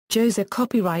José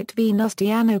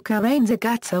Venustiano Carranza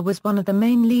Garza was one of the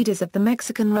main leaders of the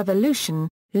Mexican Revolution,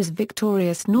 whose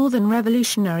victorious northern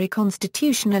revolutionary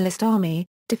Constitutionalist Army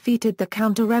defeated the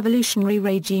counter-revolutionary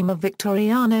regime of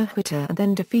Victoriano Huerta and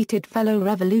then defeated fellow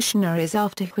revolutionaries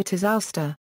after Huerta's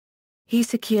ouster. He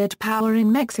secured power in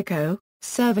Mexico,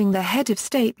 serving the head of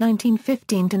state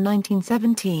 1915 to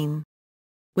 1917.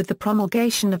 With the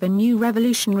promulgation of a new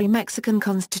revolutionary Mexican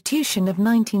Constitution of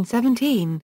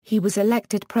 1917, he was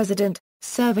elected president,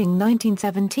 serving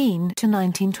 1917 to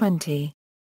 1920.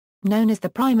 Known as the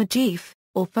Primer Jefe,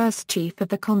 or first chief of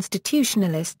the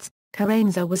Constitutionalists,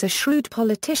 Carranza was a shrewd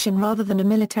politician rather than a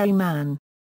military man.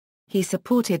 He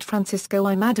supported Francisco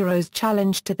I. Madero's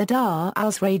challenge to the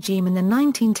Díaz regime in the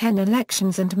 1910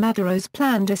 elections and Madero's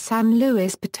plan to San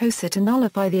Luis Potosí to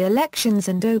nullify the elections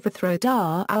and overthrow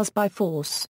Díaz by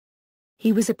force.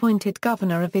 He was appointed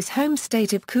governor of his home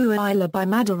state of Coahuila by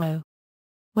Madero.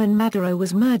 When Madero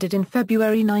was murdered in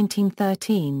February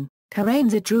 1913,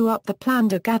 Carranza drew up the Plan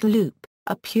de Guadalupe,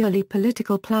 a purely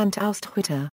political plan to oust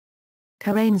Huerta.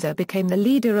 Carranza became the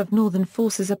leader of northern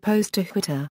forces opposed to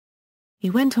Huerta. He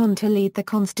went on to lead the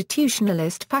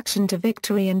Constitutionalist faction to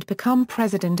victory and become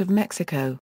president of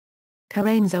Mexico.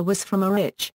 Carranza was from a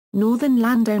rich, northern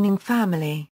landowning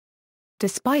family.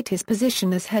 Despite his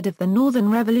position as head of the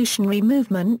Northern Revolutionary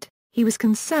Movement, he was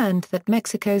concerned that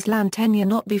Mexico's land tenure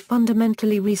not be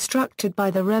fundamentally restructured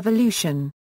by the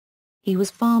revolution. He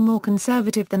was far more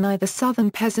conservative than either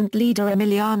Southern peasant leader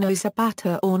Emiliano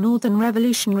Zapata or Northern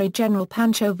Revolutionary General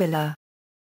Pancho Villa.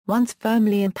 Once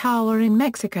firmly in power in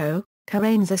Mexico,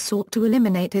 Carranza sought to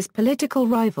eliminate his political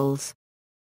rivals.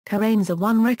 Carranza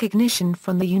won recognition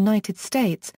from the United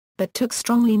States, but took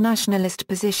strongly nationalist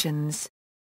positions.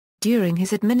 During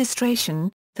his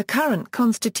administration, the current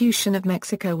Constitution of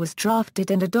Mexico was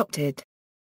drafted and adopted.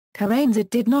 Carranza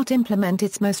did not implement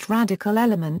its most radical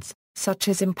elements, such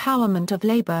as empowerment of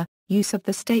labor, use of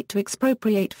the state to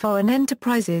expropriate foreign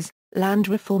enterprises, land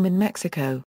reform in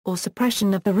Mexico, or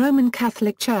suppression of the Roman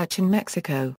Catholic Church in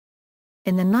Mexico.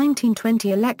 In the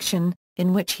 1920 election,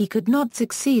 in which he could not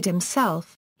succeed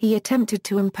himself, he attempted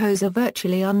to impose a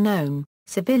virtually unknown,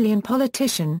 civilian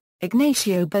politician,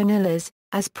 Ignacio Bonillas,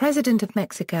 as president of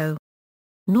Mexico.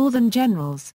 Northern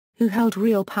generals, who held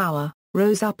real power,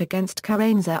 rose up against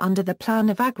Carranza under the Plan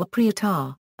of Agua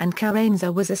Prieta, and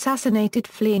Carranza was assassinated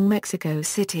fleeing Mexico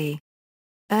City.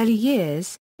 Early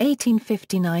years,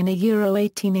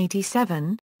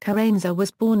 1859–1887, Carranza was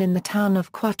born in the town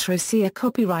of Cuatro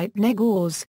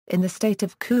Negros, in the state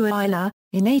of Coahuila,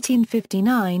 in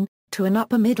 1859, to an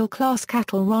upper-middle-class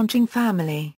cattle ranching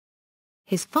family.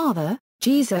 His father,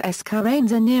 José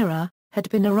Carranza Nera, had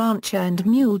been a rancher and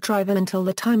mule driver until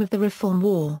the time of the Reform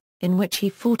War, in which he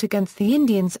fought against the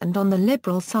Indians and on the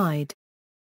liberal side.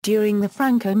 During the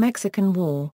Franco-Mexican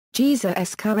War,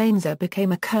 José Carranza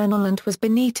became a colonel and was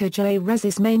Benito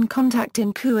Juárez's main contact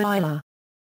in Coahuila.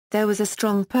 There was a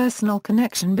strong personal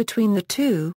connection between the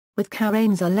two, with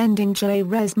Carranza lending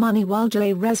Juárez money while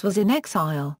Juárez was in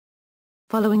exile.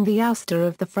 Following the ouster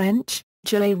of the French,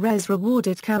 Juárez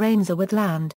rewarded Carranza with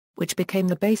land, which became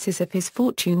the basis of his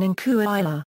fortune in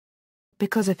Coahuila.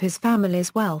 Because of his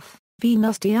family's wealth,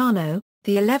 Venustiano,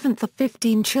 the 11th of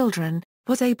 15 children,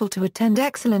 was able to attend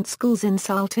excellent schools in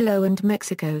Saltillo and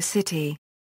Mexico City.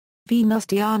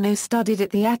 Venustiano studied at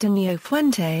the Ateneo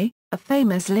Fuente, a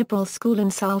famous liberal school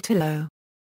in Saltillo.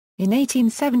 In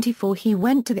 1874 he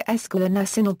went to the Escuela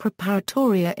Nacional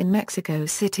Preparatoria in Mexico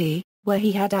City, where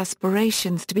he had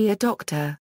aspirations to be a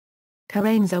doctor.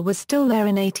 Carranza was still there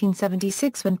in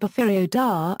 1876 when Porfirio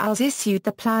Díaz issued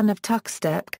the Plan of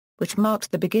Tuxtepec, which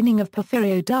marked the beginning of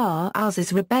Porfirio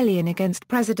Díaz's rebellion against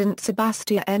President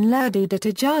Sebastián Lerdo de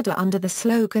Tejada under the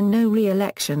slogan "No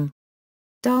re-election."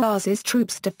 Díaz's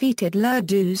troops defeated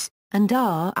Lerdo's, and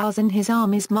Díaz and his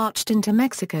armies marched into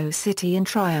Mexico City in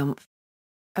triumph.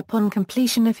 Upon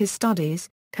completion of his studies,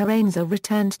 Carranza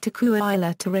returned to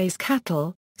Coahuila to raise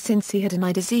cattle, since he had an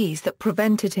eye disease that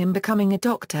prevented him becoming a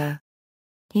doctor.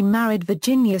 He married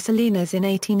Virginia Salinas in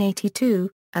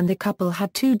 1882, and the couple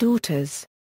had 2 daughters.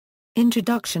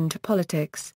 Introduction to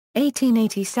Politics,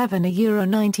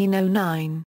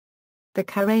 1887–1909. The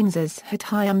Carranzas had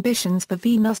high ambitions for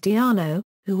Venustiano,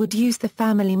 who would use the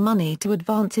family money to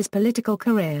advance his political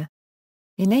career.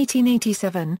 In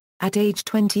 1887, at age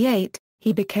 28,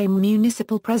 he became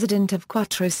municipal president of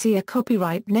Cuatro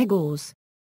Negros.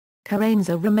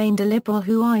 Carranza remained a liberal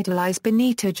who idolized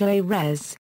Benito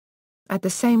Juárez. At the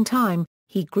same time,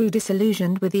 he grew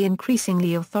disillusioned with the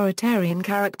increasingly authoritarian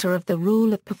character of the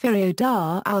rule of Porfirio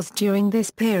Díaz during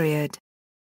this period.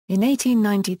 In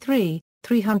 1893,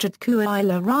 300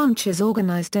 Coahuila ranchers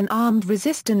organized an armed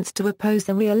resistance to oppose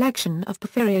the re-election of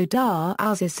Porfirio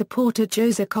Díaz's supporter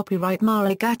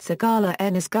José Garza Garza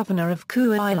as governor of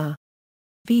Coahuila.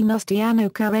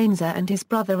 Venustiano Carranza and his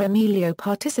brother Emilio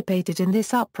participated in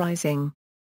this uprising.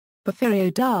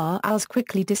 Porfirio Díaz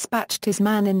quickly dispatched his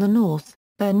man in the north,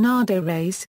 Bernardo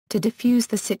Reyes, to defuse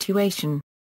the situation.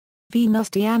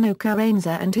 Venustiano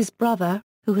Carranza and his brother,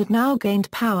 who had now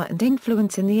gained power and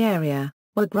influence in the area,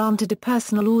 were granted a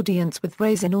personal audience with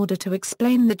Reyes in order to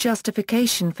explain the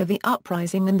justification for the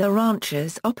uprising and the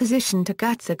ranchers' opposition to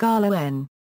Garza Garza.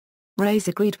 Reyes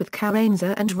agreed with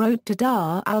Carranza and wrote to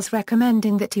Díaz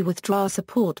recommending that he withdraw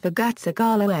support for Garza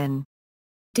Garza.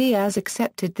 Díaz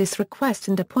accepted this request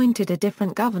and appointed a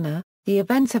different governor. The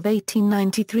events of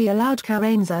 1893 allowed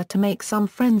Carranza to make some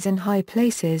friends in high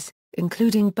places,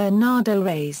 including Bernardo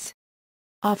Reyes.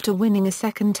 After winning a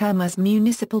second term as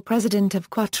municipal president of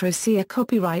Cuatro Ciudades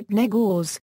copyright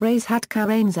negocios, Reyes had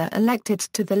Carranza elected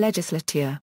to the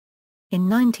legislature. In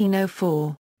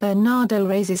 1904, Bernardo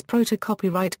Reyes's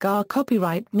proto-copyright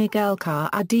copyright Miguel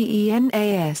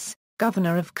Cardenas,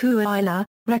 governor of Coahuila,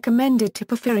 recommended to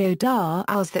Porfirio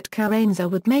Díaz that Carranza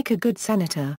would make a good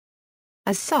senator.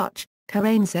 As such,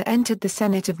 Carranza entered the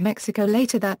Senate of Mexico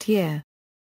later that year.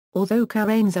 Although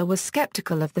Carranza was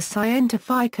skeptical of the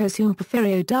científicos whom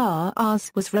Porfirio Díaz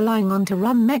was relying on to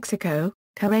run Mexico,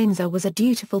 Carranza was a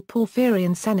dutiful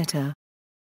Porfirian senator.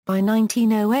 By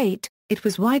 1908, it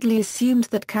was widely assumed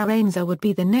that Carranza would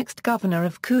be the next governor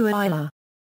of Coahuila.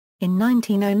 In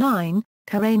 1909,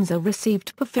 Carranza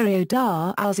received Porfirio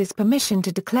Díaz's permission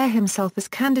to declare himself as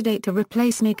candidate to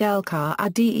replace Miguel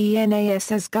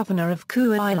Cardenas as governor of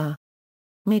Coahuila.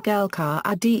 Miguel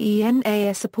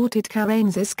Cardenas supported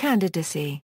Carranza's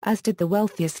candidacy, as did the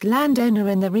wealthiest landowner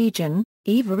in the region,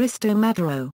 Evaristo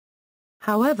Madero.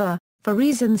 However, for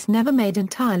reasons never made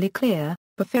entirely clear,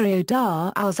 Porfirio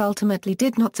Díaz ultimately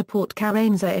did not support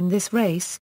Carranza in this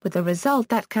race, with the result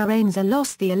that Carranza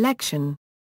lost the election.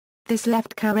 This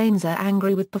left Carranza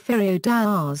angry with Porfirio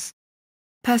Díaz.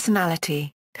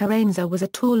 Personality: Carranza was a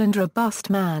tall and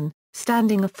robust man,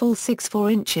 standing a full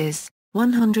 6'4" inches,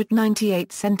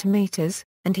 198 centimeters,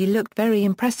 and he looked very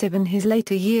impressive in his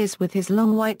later years with his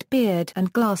long white beard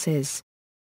and glasses.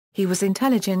 He was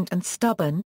intelligent and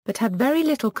stubborn, but had very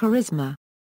little charisma.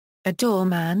 A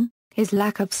doorman, his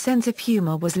lack of sense of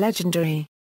humor was legendary.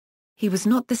 He was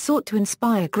not the sort to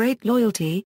inspire great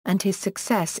loyalty, and his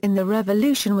success in the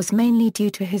revolution was mainly due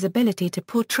to his ability to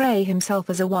portray himself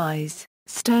as a wise,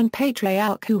 stern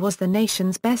patriarch who was the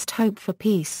nation's best hope for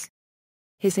peace.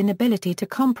 His inability to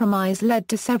compromise led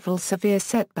to several severe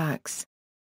setbacks.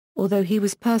 Although he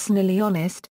was personally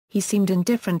honest, he seemed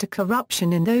indifferent to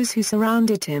corruption in those who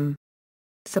surrounded him.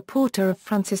 Supporter of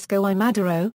Francisco I.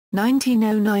 Madero,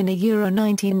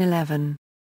 1909–1911.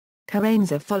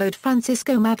 Carranza followed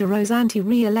Francisco Madero's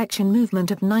anti-re-election movement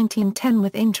of 1910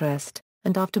 with interest,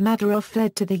 and after Madero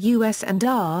fled to the U.S. and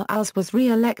Díaz was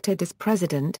re-elected as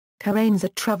president, Carranza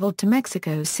traveled to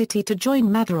Mexico City to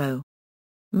join Madero.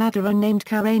 Madero named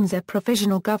Carranza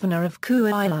provisional governor of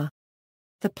Coahuila.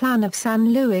 The Plan of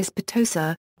San Luis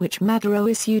Potosí, which Madero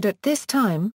issued at this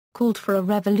time, called for a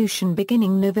revolution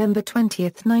beginning November 20,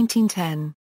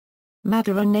 1910.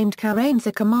 Madero named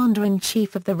Carranza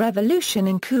commander-in-chief of the revolution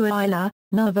in Coahuila,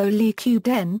 Nuevo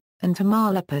León, and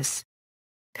Tamaulipas.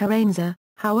 Carranza,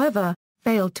 however,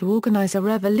 failed to organize a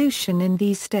revolution in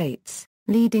these states,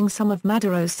 leading some of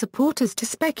Madero's supporters to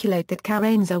speculate that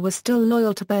Carranza was still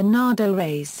loyal to Bernardo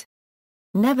Reyes.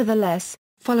 Nevertheless,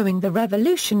 following the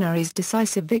revolutionaries'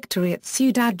 decisive victory at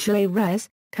Ciudad Juárez,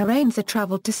 Carranza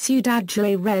traveled to Ciudad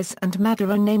Juárez and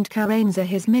Madero named Carranza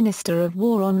his Minister of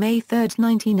War on May 3,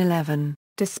 1911,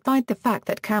 despite the fact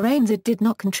that Carranza did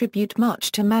not contribute much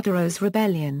to Madero's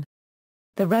rebellion.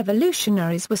 The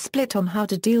revolutionaries were split on how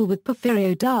to deal with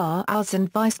Porfirio Díaz and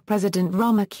Vice President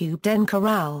Romualdo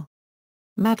Corral.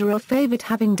 Madero favored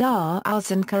having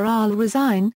Díaz and Corral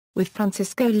resign, with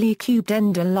Francisco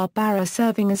León de la Barra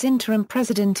serving as interim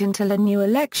president until a new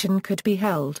election could be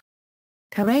held.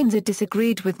 Carranza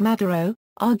disagreed with Madero,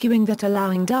 arguing that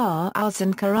allowing Díaz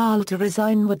and Corral to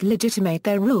resign would legitimate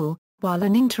their rule, while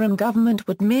an interim government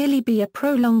would merely be a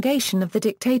prolongation of the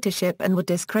dictatorship and would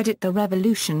discredit the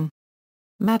revolution.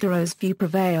 Madero's view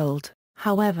prevailed,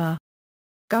 however.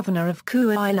 Governor of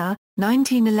Coahuila,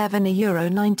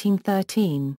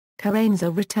 1911–1913, Carranza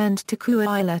returned to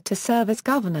Coahuila to serve as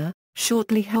governor,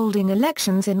 shortly holding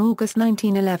elections in August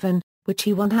 1911, which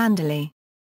he won handily.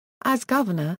 As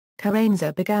governor,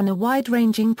 Carranza began a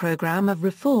wide-ranging program of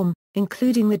reform,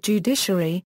 including the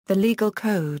judiciary, the legal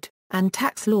code, and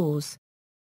tax laws.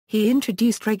 He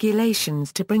introduced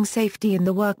regulations to bring safety in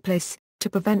the workplace, to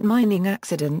prevent mining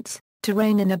accidents, to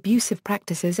rein in abusive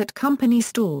practices at company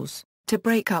stores, to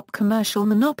break up commercial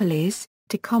monopolies,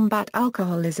 to combat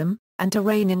alcoholism, and to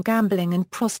rein in gambling and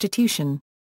prostitution.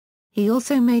 He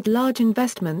also made large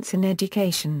investments in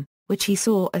education, which he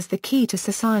saw as the key to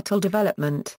societal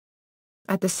development.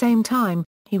 At the same time,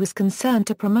 he was concerned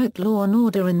to promote law and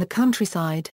order in the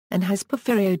countryside, and has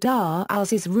Porfirio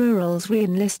Díaz's rurals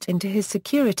re-enlist into his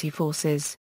security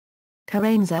forces.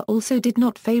 Carranza also did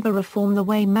not favor reform the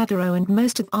way Madero and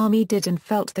most of the army did and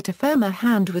felt that a firmer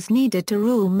hand was needed to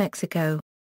rule Mexico.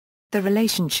 The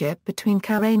relationship between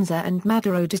Carranza and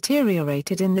Madero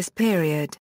deteriorated in this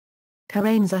period.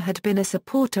 Carranza had been a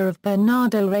supporter of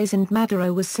Bernardo Reyes and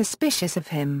Madero was suspicious of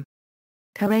him.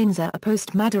 Carranza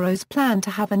opposed Madero's plan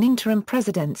to have an interim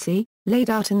presidency, laid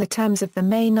out in the terms of the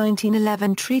May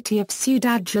 1911 Treaty of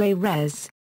Ciudad Juárez.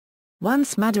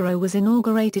 Once Madero was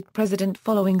inaugurated president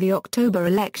following the October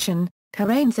election,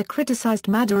 Carranza criticized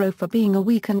Madero for being a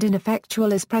weak and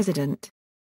ineffectual as president.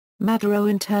 Madero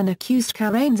in turn accused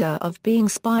Carranza of being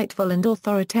spiteful and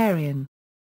authoritarian.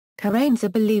 Carranza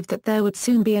believed that there would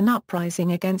soon be an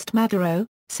uprising against Madero,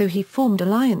 so he formed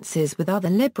alliances with other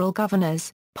liberal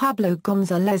governors, Pablo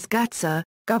González Gatza,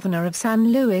 governor of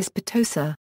San Luis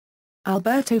Potosi;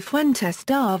 Alberto Fuentes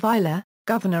Dávila,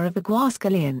 governor of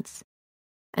Aguascalientes;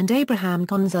 and Abraham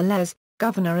González,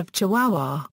 governor of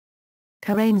Chihuahua.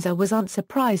 Carranza was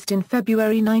unsurprised in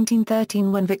February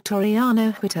 1913 when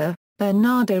Victoriano Huerta,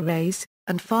 Bernardo Reyes,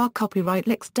 and FARC copyright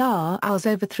Díaz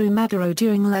overthrew Madero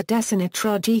during La Decena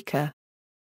Trágica.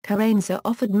 Carranza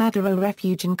offered Madero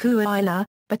refuge in Coahuila,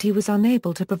 but he was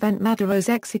unable to prevent Madero's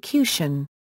execution.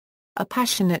 A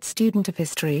passionate student of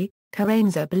history,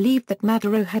 Carranza believed that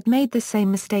Madero had made the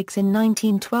same mistakes in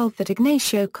 1912 that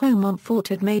Ignacio Comonfort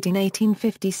had made in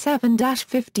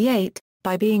 1857-58,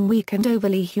 by being weak and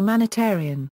overly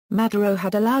humanitarian. Madero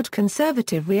had allowed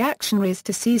conservative reactionaries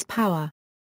to seize power.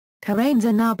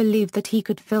 Carranza now believed that he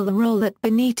could fill the role that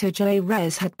Benito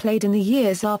Juárez had played in the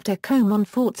years after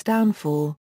Comonfort's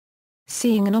downfall.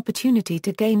 Seeing an opportunity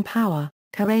to gain power,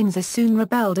 Carranza soon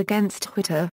rebelled against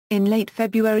Huerta. In late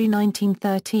February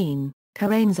 1913,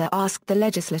 Carranza asked the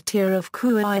legislature of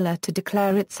Coahuila to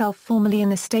declare itself formally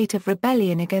in a state of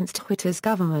rebellion against Huerta's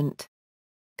government.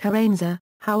 Carranza,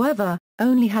 however,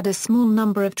 only had a small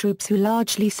number of troops who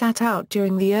largely sat out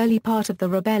during the early part of the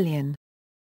rebellion.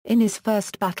 In his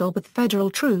first battle with federal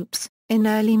troops, in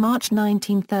early March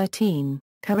 1913,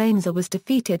 Carranza was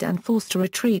defeated and forced to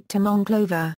retreat to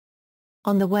Monclova.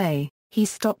 On the way, he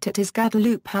stopped at his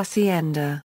Guadalupe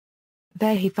hacienda.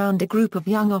 There he found a group of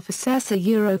young officers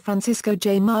Francisco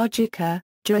J. Marjica,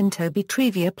 Jacinto B.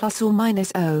 Trevia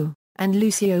 ±0, and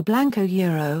Lucio Blanco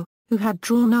who had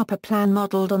drawn up a plan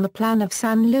modeled on the Plan of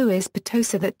San Luis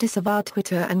Potosi that disavowed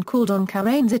Huerta and called on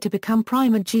Carranza to become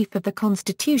Prime Chief of the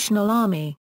Constitutional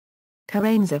Army.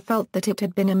 Carranza felt that it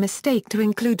had been a mistake to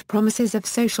include promises of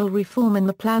social reform in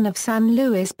the Plan of San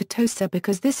Luis Potosi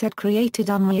because this had created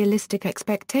unrealistic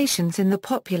expectations in the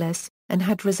populace, and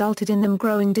had resulted in them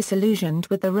growing disillusioned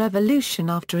with the revolution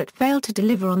after it failed to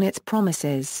deliver on its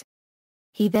promises.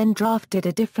 He then drafted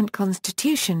a different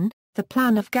constitution, the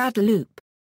Plan of Guadalupe.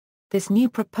 This new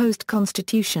proposed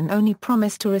constitution only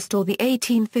promised to restore the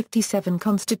 1857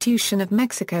 Constitution of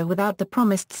Mexico without the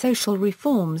promised social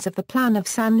reforms of the Plan of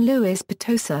San Luis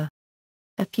Potosi.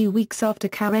 A few weeks after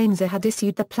Carranza had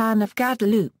issued the Plan of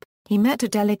Guadalupe, he met a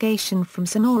delegation from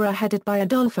Sonora headed by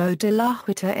Adolfo de la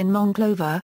Huerta in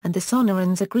Monclova, and the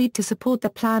Sonorans agreed to support the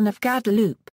Plan of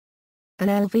Guadalupe.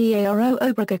 Alvaro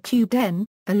Obregón Cubden,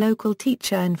 a local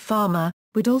teacher and farmer,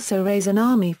 would also raise an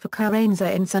army for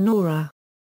Carranza in Sonora.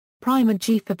 Prime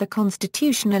Chief of the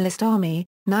Constitutionalist Army,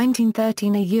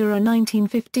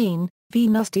 1913–1915,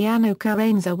 Venustiano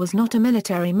Carranza was not a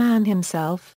military man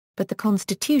himself, but the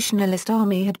Constitutionalist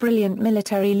Army had brilliant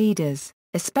military leaders,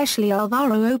 especially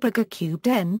Alvaro Obregón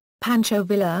Cubden, Pancho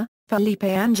Villa, Felipe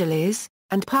Angeles,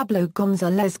 and Pablo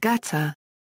González Gatza.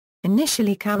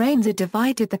 Initially Carranza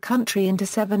divided the country into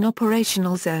 7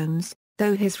 operational zones,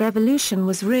 though his revolution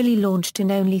was really launched in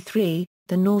only 3,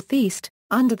 the northeast,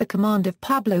 under the command of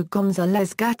Pablo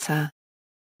González Gatza;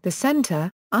 the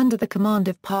center, under the command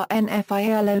of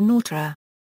Porfirio Norte;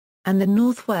 and the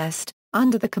northwest,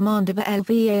 under the command of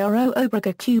Alvaro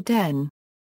Obregón Cubden.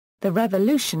 The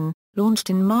revolution, launched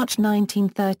in March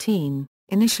 1913,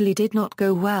 initially did not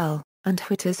go well, and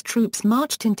Huerta's troops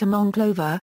marched into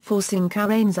Monclova, forcing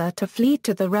Carranza to flee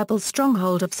to the rebel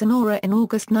stronghold of Sonora in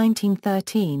August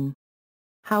 1913.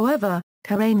 However,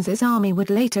 Carranza's army would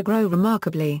later grow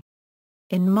remarkably.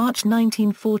 In March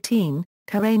 1914,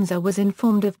 Carranza was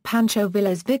informed of Pancho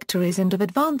Villa's victories and of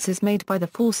advances made by the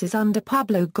forces under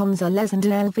Pablo González and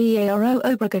Alvaro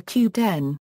Obregón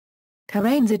Cubden.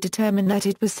 Carranza determined that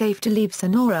it was safe to leave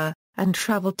Sonora, and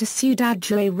traveled to Ciudad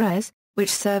Juárez,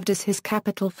 which served as his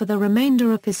capital for the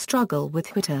remainder of his struggle with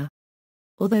Huerta.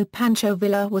 Although Pancho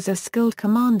Villa was a skilled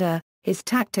commander, his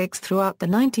tactics throughout the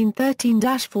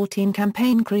 1913-14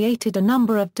 campaign created a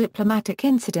number of diplomatic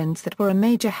incidents that were a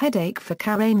major headache for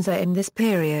Carranza in this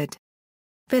period.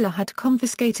 Villa had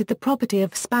confiscated the property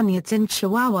of Spaniards in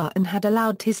Chihuahua and had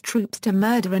allowed his troops to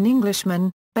murder an Englishman,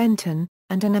 Benton,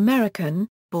 and an American,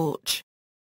 Borch.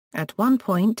 At one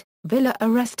point, Villa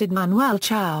arrested Manuel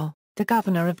Chao, the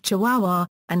governor of Chihuahua,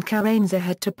 and Carranza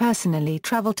had to personally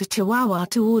travel to Chihuahua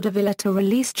to order Villa to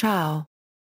release Chao.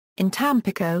 In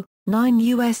Tampico, 9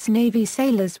 U.S. Navy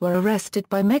sailors were arrested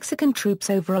by Mexican troops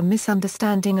over a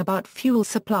misunderstanding about fuel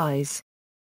supplies.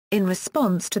 In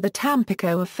response to the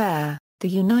Tampico affair, the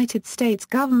United States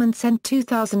government sent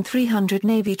 2,300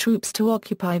 Navy troops to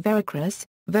occupy Veracruz.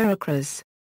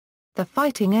 The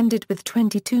fighting ended with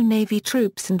 22 Navy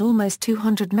troops and almost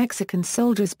 200 Mexican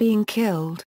soldiers being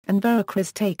killed, and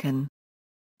Veracruz taken.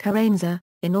 Carranza,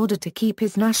 in order to keep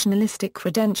his nationalistic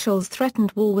credentials,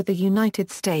 threatened war with the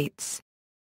United States.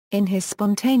 In his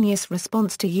spontaneous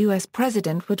response to U.S.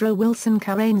 President Woodrow Wilson,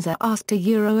 Carranza asked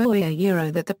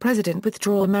that the president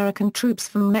withdraw American troops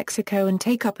from Mexico and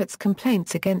take up its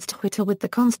complaints against Huerta with the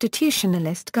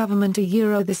Constitutionalist government.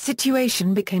 The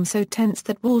situation became so tense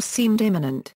that war seemed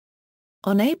imminent.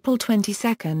 On April 22,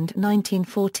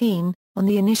 1914, on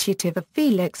the initiative of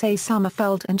Felix A.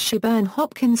 Sommerfeld and Sherburne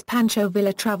Hopkins, Pancho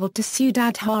Villa traveled to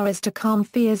Ciudad Juárez to calm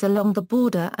fears along the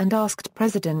border and asked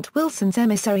President Wilson's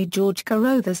emissary George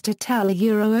Carruthers to tell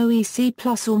OEC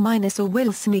plus or minus or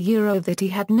Wilson that he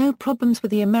had no problems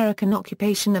with the American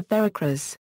occupation of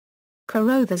Veracruz.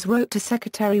 Carruthers wrote to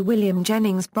Secretary William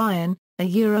Jennings Bryan,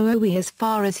 as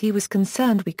far as he was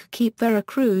concerned we could keep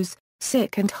Veracruz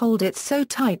sick and hold it so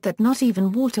tight that not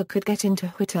even water could get into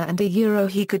Huerta, and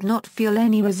he could not feel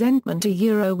any resentment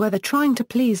whether trying to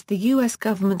please the U.S.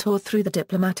 government or through the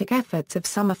diplomatic efforts of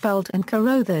Sommerfeld and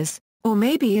Carruthers, or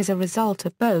maybe as a result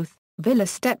of both. Villa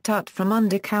stepped out from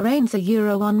under Carranza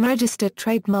unregistered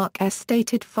trademark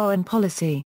stated foreign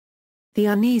policy. The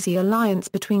uneasy alliance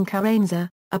between Carranza,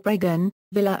 Obregón,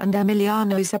 Villa and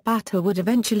Emiliano Zapata would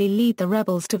eventually lead the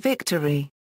rebels to victory.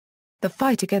 The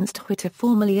fight against Huerta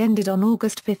formally ended on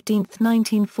August 15,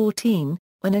 1914,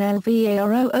 when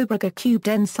Alvaro Obregón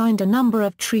Cubden signed a number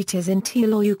of treaties in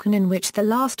Tlayacapan in which the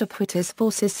last of Huerta's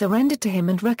forces surrendered to him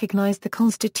and recognized the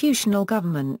constitutional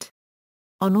government.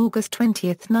 On August 20,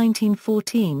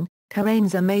 1914,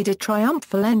 Carranza made a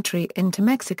triumphal entry into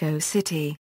Mexico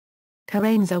City.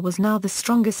 Carranza was now the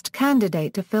strongest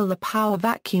candidate to fill the power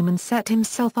vacuum and set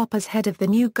himself up as head of the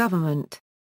new government.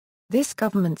 This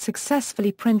government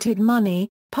successfully printed money,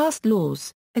 passed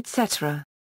laws, etc.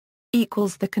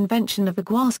 The Convention of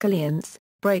Aguascalientes,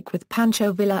 break with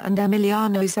Pancho Villa and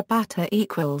Emiliano Zapata .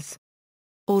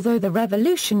 Although the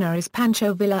revolutionaries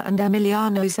Pancho Villa and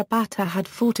Emiliano Zapata had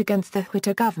fought against the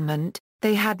Huerta government,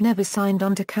 they had never signed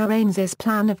on to Carranza's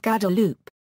Plan of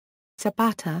Guadalupe.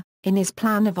 Zapata, in his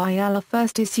Plan of Ayala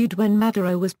first issued when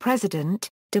Madero was president,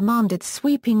 demanded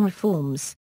sweeping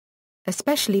reforms.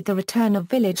 Especially the return of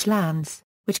village lands,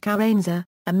 which Carranza,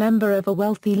 a member of a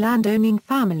wealthy landowning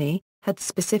family, had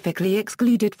specifically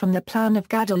excluded from the Plan of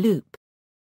Guadalupe.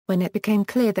 When it became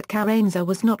clear that Carranza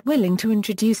was not willing to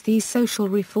introduce these social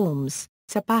reforms,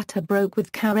 Zapata broke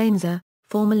with Carranza,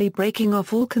 formally breaking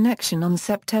off all connection on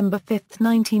September 5,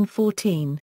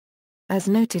 1914. As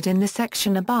noted in the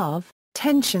section above,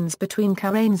 tensions between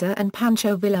Carranza and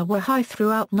Pancho Villa were high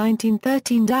throughout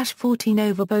 1913-14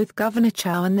 over both Governor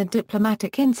Chao and the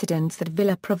diplomatic incidents that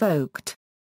Villa provoked.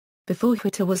 Before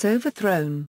Huerta was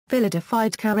overthrown, Villa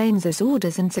defied Carranza's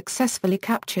orders and successfully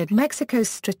captured Mexico's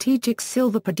strategic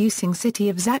silver-producing city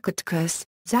of Zacatecas.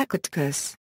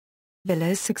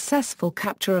 Villa's successful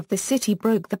capture of the city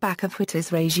broke the back of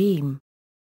Huerta's regime.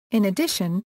 In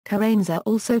addition, Carranza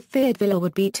also feared Villa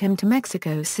would beat him to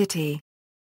Mexico City.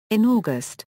 In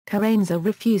August, Carranza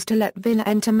refused to let Villa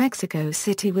enter Mexico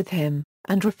City with him,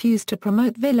 and refused to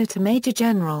promote Villa to Major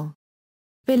General.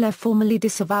 Villa formally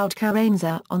disavowed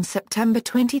Carranza on September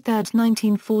 23,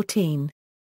 1914.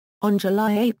 On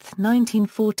July 8,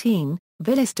 1914,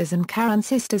 Villistas and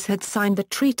Carrancistas had signed the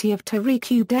Treaty of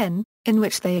Taricuben, in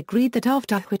which they agreed that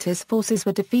after Huerta's forces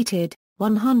were defeated,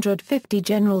 150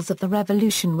 generals of the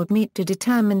revolution would meet to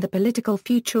determine the political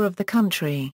future of the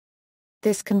country.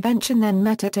 This convention then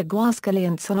met at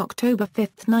Aguascalientes on October 5,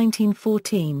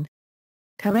 1914.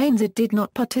 Carranza did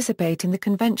not participate in the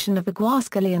Convention of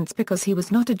Aguascalientes because he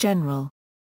was not a general.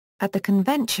 At the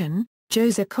convention,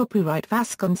 José Copyright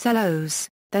Vasconcelos,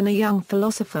 then a young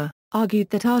philosopher,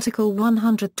 argued that Article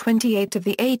 128 of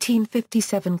the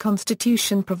 1857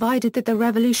 Constitution provided that the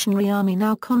Revolutionary Army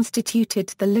now constituted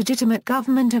the legitimate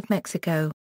government of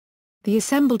Mexico. The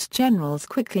assembled generals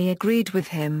quickly agreed with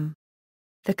him.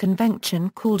 The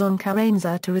convention called on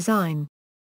Carranza to resign.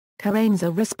 Carranza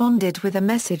responded with a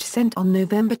message sent on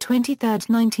November 23,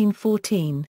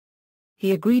 1914.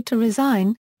 He agreed to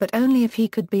resign, but only if he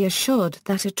could be assured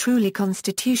that a truly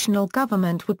constitutional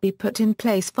government would be put in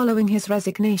place following his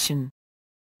resignation.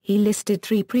 He listed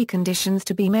 3 preconditions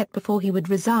to be met before he would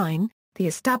resign: the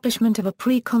establishment of a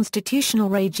pre-constitutional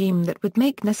regime that would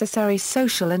make necessary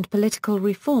social and political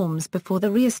reforms before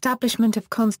the re-establishment of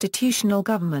constitutional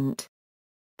government,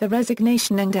 the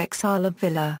resignation and exile of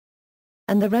Villa,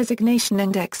 and the resignation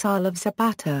and exile of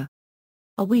Zapata.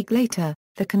 A week later,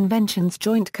 the convention's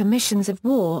Joint Commissions of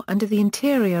War and of the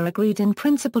Interior agreed in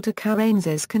principle to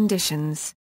Carranza's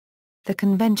conditions. The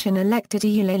convention elected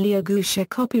Eulalio Goucher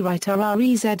Copyright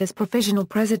RREZ as provisional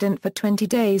president for 20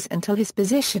 days until his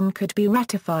position could be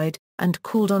ratified, and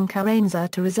called on Carranza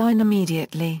to resign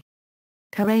immediately.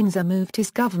 Carranza moved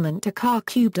his government to Car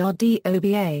Ciudad de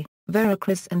Oba,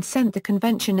 Veracruz, and sent the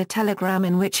convention a telegram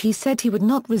in which he said he would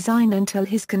not resign until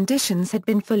his conditions had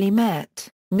been fully met,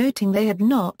 noting they had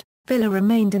not. Villa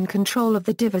remained in control of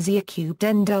the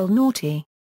División del Norte.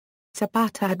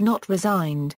 Zapata had not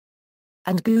resigned.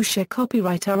 And Goucher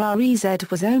Copyright RREZ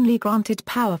was only granted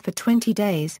power for 20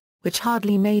 days, which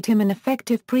hardly made him an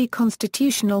effective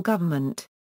pre-constitutional government.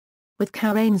 With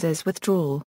Carranza's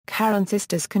withdrawal,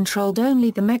 Carrancistas controlled only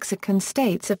the Mexican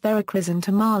states of Veracruz and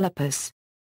Tamaulipas.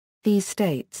 These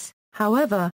states,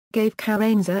 however, gave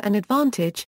Carranza an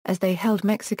advantage, as they held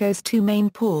Mexico's 2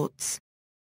 main ports.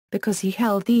 Because he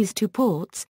held these 2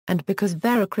 ports, and because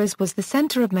Veracruz was the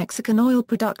center of Mexican oil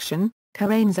production,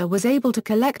 Carranza was able to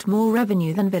collect more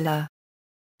revenue than Villa.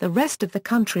 The rest of the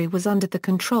country was under the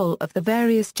control of the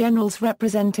various generals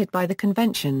represented by the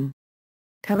convention.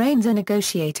 Carranza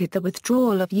negotiated the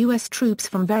withdrawal of U.S. troops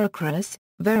from Veracruz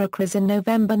in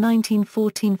November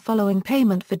 1914 following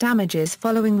payment for damages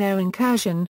following their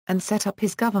incursion, and set up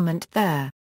his government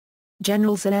there.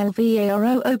 Generals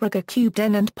Alvaro Obregon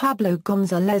Cubden and Pablo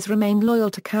González remained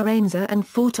loyal to Carranza and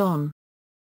fought on.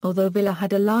 Although Villa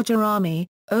had a larger army,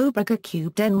 Obregon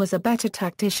Cubden was a better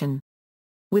tactician.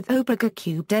 With Obregon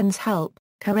Cubden's help,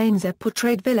 Carranza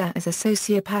portrayed Villa as a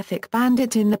sociopathic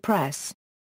bandit in the press.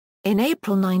 In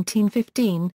April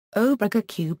 1915, Obregon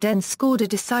Cubden scored a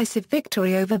decisive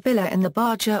victory over Villa in the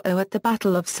Bajo at the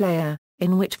Battle of Slayer,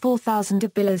 in which 4,000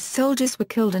 of Villa's soldiers were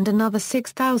killed and another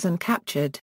 6,000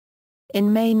 captured.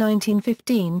 In May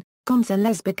 1915,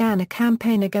 González began a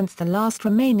campaign against the last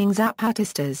remaining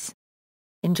Zapatistas.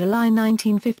 In July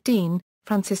 1915,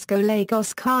 Francisco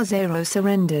Lagos Casero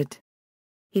surrendered.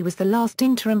 He was the last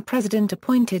interim president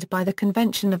appointed by the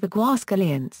Convention of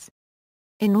Aguascalientes.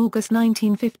 In August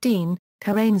 1915,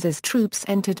 Carranza's troops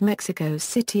entered Mexico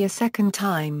City a second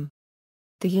time.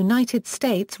 The United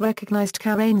States recognized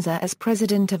Carranza as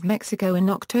President of Mexico in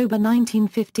October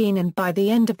 1915, and by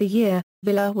the end of the year,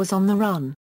 Villa was on the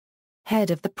run. Head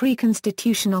of the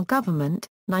pre-constitutional government,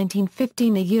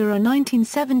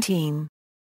 1915–1917.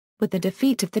 With the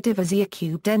defeat of the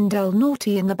División del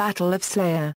Norte in the Battle of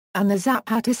Slayer, and the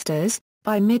Zapatistas,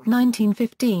 by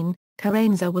mid-1915,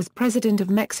 Carranza was President of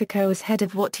Mexico as head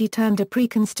of what he termed a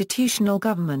pre-constitutional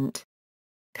government.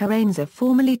 Carranza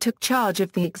formally took charge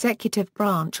of the executive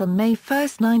branch on May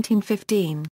 1,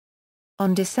 1915.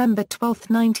 On December 12,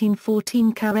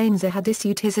 1914, Carranza had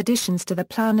issued his additions to the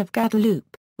Plan of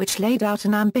Guadalupe, which laid out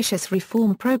an ambitious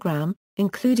reform program,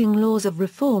 including laws of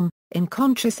reform, in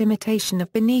conscious imitation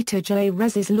of Benito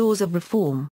Juárez's laws of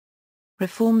reform.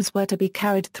 Reforms were to be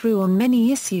carried through on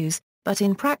many issues, but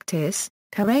in practice,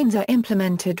 Carranza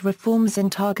implemented reforms in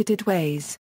targeted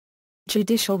ways.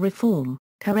 Judicial reform.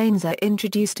 Carranza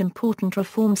introduced important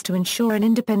reforms to ensure an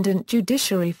independent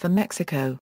judiciary for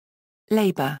Mexico.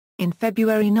 Labor. In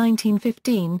February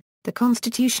 1915, the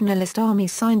Constitutionalist Army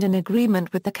signed an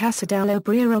agreement with the Casa del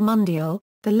Obrero Mundial,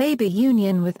 the labor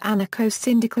union with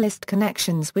anarcho-syndicalist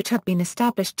connections which had been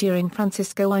established during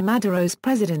Francisco I. Madero's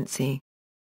presidency.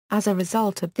 As a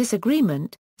result of this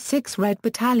agreement, 6 Red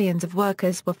Battalions of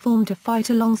workers were formed to fight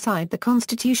alongside the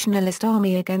Constitutionalist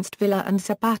Army against Villa and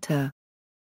Zapata.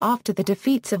 After the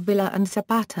defeats of Villa and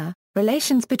Zapata,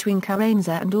 relations between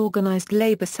Carranza and organized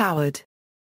labor soured.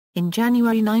 In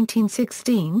January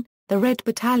 1916, the Red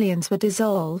Battalions were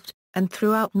dissolved, and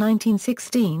throughout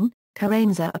 1916,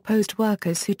 Carranza opposed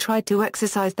workers who tried to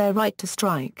exercise their right to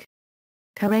strike.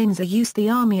 Carranza used the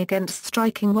army against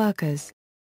striking workers.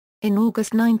 In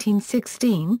August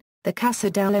 1916, the Casa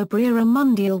del Obrero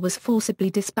Mundial was forcibly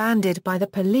disbanded by the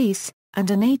police, and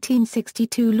an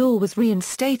 1862 law was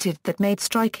reinstated that made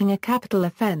striking a capital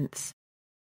offense.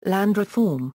 Land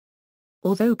reform.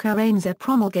 Although Carranza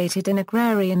promulgated an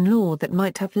agrarian law that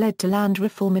might have led to land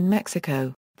reform in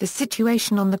Mexico, the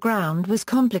situation on the ground was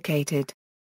complicated.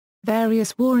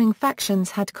 Various warring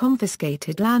factions had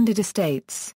confiscated landed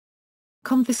estates.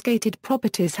 Confiscated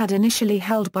properties had initially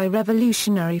held by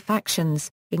revolutionary factions,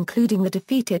 including the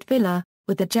defeated Villa,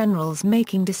 with the generals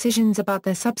making decisions about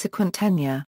their subsequent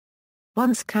tenure.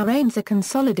 Once Carranza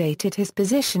consolidated his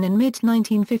position in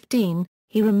mid-1915,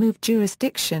 he removed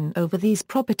jurisdiction over these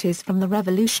properties from the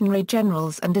revolutionary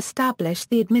generals and established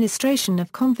the administration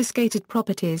of confiscated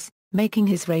properties, making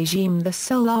his regime the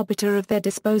sole arbiter of their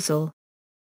disposal.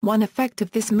 One effect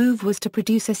of this move was to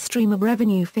produce a stream of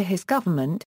revenue for his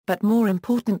government, but more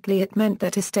importantly it meant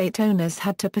that estate owners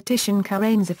had to petition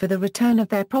Carranza for the return of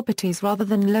their properties rather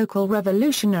than local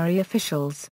revolutionary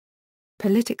officials.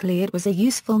 Politically it was a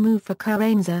useful move for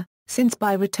Carranza, since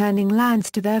by returning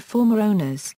lands to their former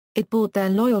owners, it bought their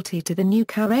loyalty to the new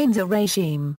Carranza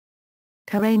regime.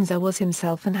 Carranza was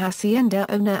himself an hacienda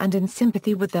owner and in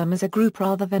sympathy with them as a group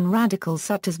rather than radicals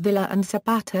such as Villa and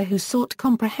Zapata who sought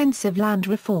comprehensive land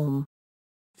reform.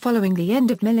 Following the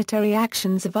end of military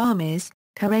actions of armies,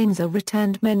 Carranza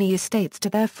returned many estates to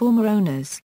their former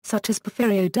owners, such as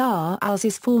Porfirio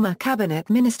Díaz's former cabinet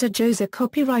minister José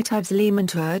Copyright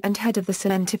Limantur and head of the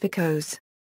Científicos.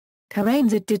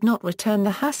 Carranza did not return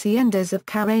the haciendas of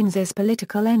Carranza's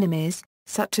political enemies,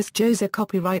 such as José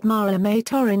Copyright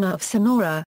Matorina of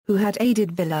Sonora, who had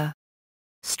aided Villa.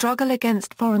 Struggle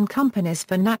against foreign companies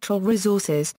for natural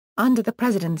resources. Under the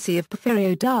presidency of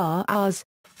Porfirio Díaz,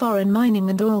 foreign mining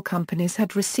and oil companies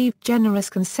had received generous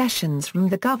concessions from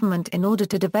the government in order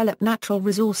to develop natural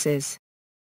resources.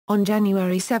 On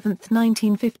January 7,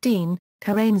 1915,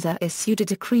 Carranza issued a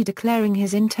decree declaring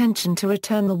his intention to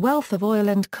return the wealth of oil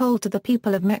and coal to the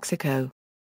people of Mexico.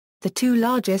 The two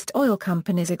largest oil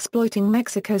companies exploiting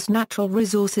Mexico's natural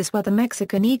resources were the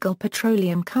Mexican Eagle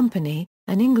Petroleum Company,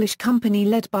 an English company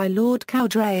led by Lord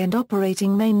Cowdray and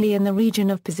operating mainly in the region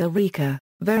of Poza Rica,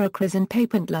 Veracruz and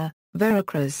Papantla,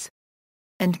 Veracruz.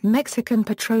 And Mexican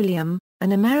Petroleum,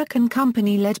 an American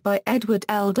company led by Edward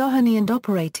L. Doheny and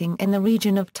operating in the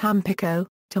region of Tampico,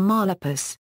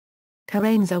 Tamaulipas.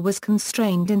 Carranza was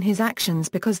constrained in his actions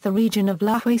because the region of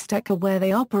La Huasteca where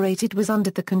they operated was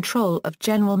under the control of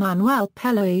General Manuel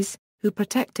Pelosi, who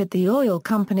protected the oil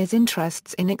companies'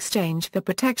 interests in exchange for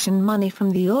protection money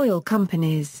from the oil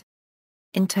companies.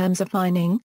 In terms of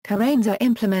mining, Carranza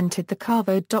implemented the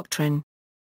Cavo Doctrine.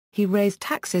 He raised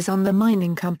taxes on the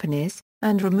mining companies,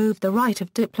 and removed the right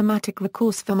of diplomatic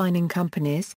recourse for mining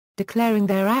companies, declaring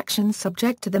their actions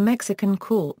subject to the Mexican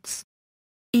courts.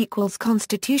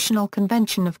 Constitutional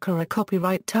Convention of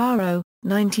Copyright Taro,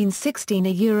 1916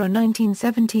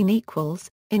 1917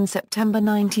 In September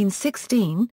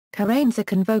 1916, Carranza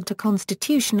convoked a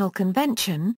constitutional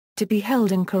convention, to be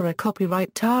held in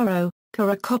Copyright Taro.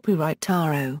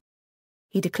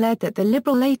 He declared that the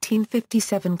liberal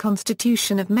 1857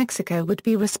 Constitution of Mexico would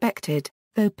be respected,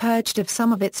 though purged of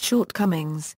some of its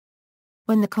shortcomings.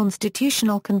 When the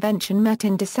Constitutional Convention met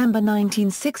in December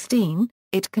 1916,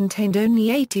 it contained only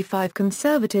 85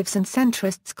 conservatives and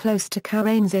centrists close to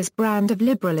Carranza's brand of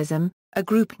liberalism, a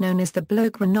group known as the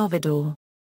Bloque Renovador.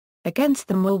 Against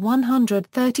them were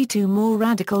 132 more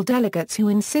radical delegates who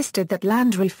insisted that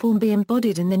land reform be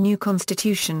embodied in the new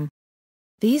constitution.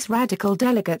 These radical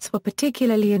delegates were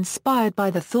particularly inspired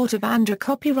by the thought of André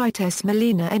Copyrightes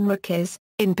Molina Enriquez,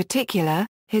 in particular,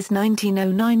 his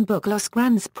 1909 book Los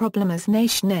Grandes Problemas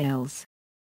Nacionales.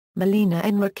 Molina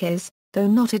Enriquez, though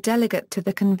not a delegate to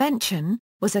the convention,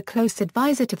 was a close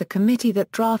advisor to the committee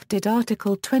that drafted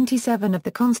Article 27 of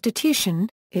the Constitution.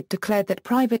 It declared that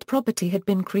private property had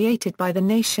been created by the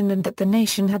nation and that the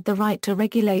nation had the right to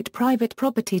regulate private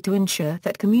property to ensure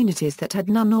that communities that had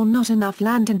none or not enough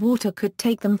land and water could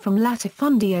take them from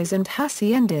latifundios and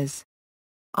haciendas.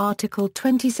 Article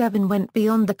 27 went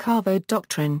beyond the Cavo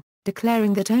Doctrine,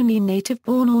 declaring that only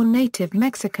native-born or native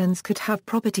Mexicans could have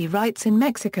property rights in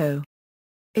Mexico.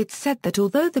 It said that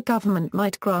although the government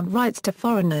might grant rights to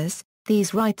foreigners,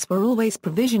 these rights were always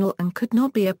provisional and could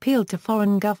not be appealed to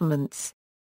foreign governments.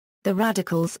 The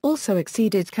radicals also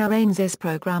exceeded Carranza's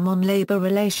program on labor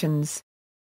relations.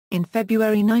 In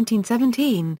February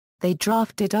 1917, they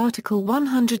drafted Article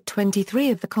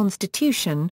 123 of the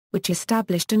Constitution, which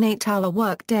established an 8-hour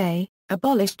workday,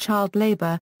 abolished child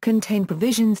labor, contained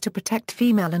provisions to protect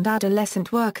female and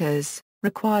adolescent workers,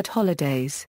 required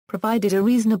holidays, provided a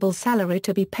reasonable salary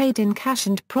to be paid in cash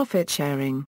and profit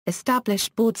sharing,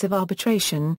 established boards of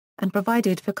arbitration, and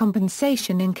provided for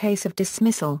compensation in case of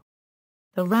dismissal.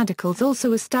 The radicals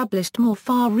also established more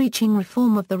far-reaching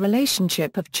reform of the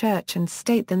relationship of church and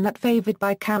state than that favored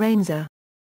by Carranza.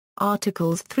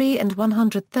 Articles 3 and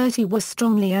 130 were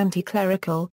strongly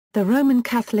anti-clerical. The Roman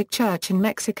Catholic Church in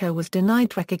Mexico was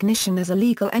denied recognition as a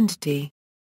legal entity.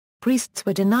 Priests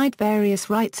were denied various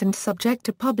rights and subject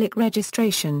to public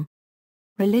registration.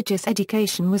 Religious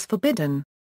education was forbidden.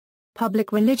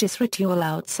 Public religious ritual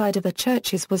outside of the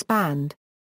churches was banned.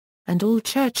 And all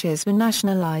churches were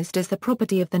nationalized as the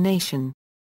property of the nation.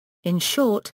 In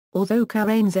short, although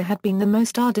Carranza had been the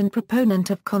most ardent proponent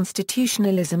of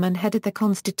constitutionalism and headed the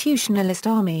Constitutionalist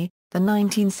Army, the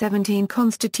 1917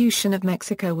 Constitution of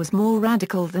Mexico was more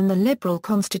radical than the liberal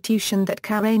constitution that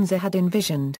Carranza had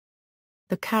envisioned.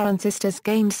 The Carrancistas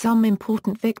gained some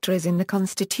important victories in the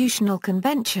Constitutional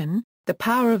Convention. The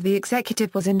power of the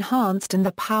executive was enhanced and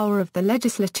the power of the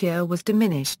legislature was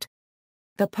diminished.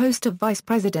 The post of vice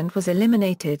president was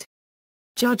eliminated.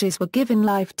 Judges were given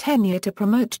life tenure to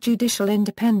promote judicial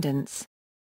independence.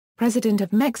 President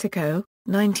of Mexico,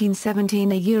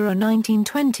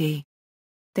 1917–1920.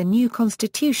 The new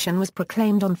constitution was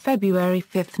proclaimed on February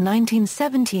 5,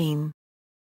 1917.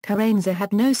 Carranza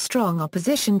had no strong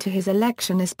opposition to his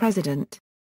election as president.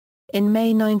 In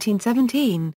May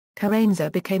 1917, Carranza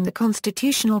became the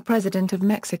constitutional president of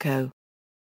Mexico.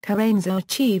 Carranza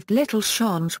achieved little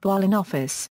change while in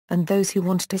office, and those who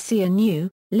wanted to see a new,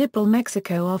 liberal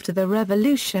Mexico after the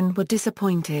revolution were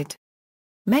disappointed.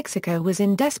 Mexico was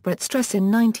in desperate stress in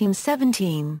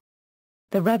 1917.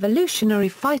 The revolutionary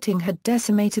fighting had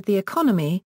decimated the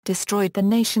economy, destroyed the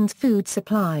nation's food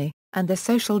supply, and the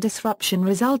social disruption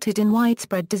resulted in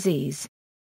widespread disease.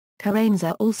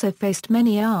 Carranza also faced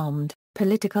many armed,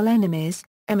 political enemies.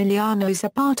 Emiliano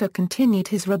Zapata continued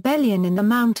his rebellion in the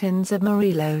mountains of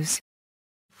Morelos.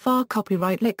 FAR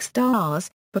copyright Díaz,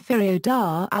 Porfirio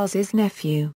Díaz's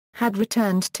nephew, had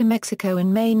returned to Mexico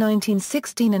in May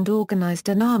 1916 and organized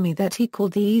an army that he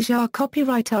called the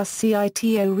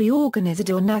Ejército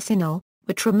Reorganizador Nacional,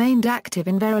 which remained active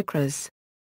in Veracruz.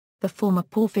 The former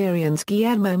Porfirians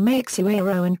Guillermo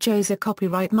Meixuero and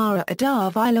José Mara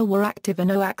Adávila were active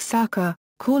in Oaxaca,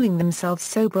 calling themselves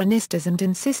soberanistas and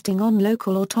insisting on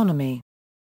local autonomy.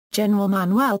 General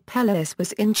Manuel Peláez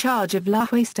was in charge of La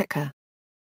Huasteca.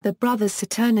 The brothers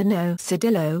Saturnino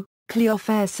Cedillo,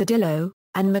 Cleofer Cedillo,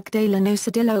 and Magdaleno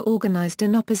Cedillo organized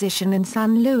an opposition in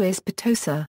San Luis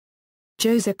Potosi.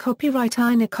 José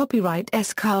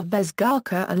Escárvez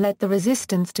Garza led the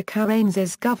resistance to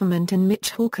Carranza's government in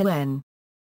Michoacán.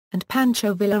 And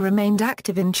Pancho Villa remained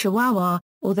active in Chihuahua,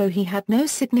 although he had no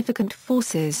significant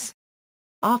forces.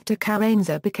 After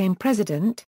Carranza became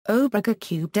president,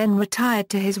 Obregón then retired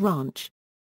to his ranch.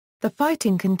 The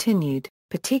fighting continued,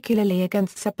 particularly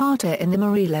against Zapata in the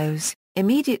Morelos,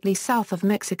 immediately south of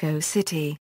Mexico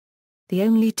City. The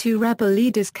only two rebel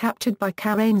leaders captured by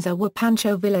Carranza were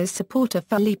Pancho Villa's supporter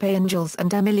Felipe Ángeles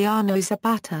and Emiliano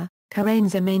Zapata.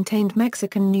 Carranza maintained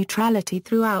Mexican neutrality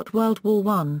throughout World War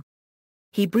I.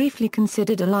 He briefly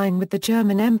considered allying with the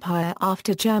German Empire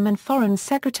after German Foreign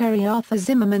Secretary Arthur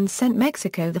Zimmermann sent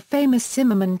Mexico the famous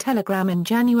Zimmermann telegram in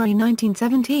January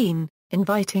 1917,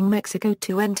 inviting Mexico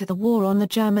to enter the war on the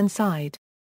German side.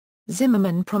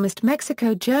 Zimmermann promised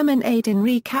Mexico German aid in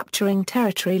recapturing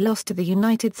territory lost to the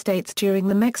United States during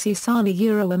the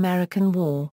Mexicano-Euro-American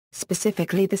War,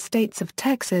 specifically the states of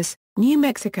Texas, New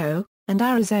Mexico, and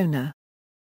Arizona.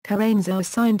 Carranza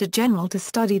assigned a general to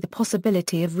study the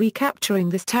possibility of recapturing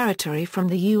this territory from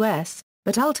the U.S.,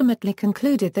 but ultimately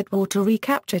concluded that war to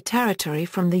recapture territory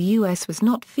from the U.S. was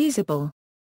not feasible.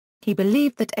 He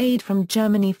believed that aid from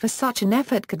Germany for such an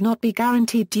effort could not be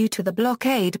guaranteed due to the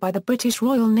blockade by the British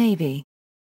Royal Navy.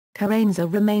 Carranza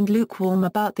remained lukewarm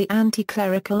about the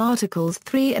anti-clerical Articles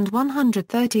 3 and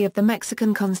 130 of the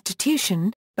Mexican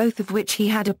Constitution, both of which he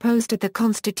had opposed at the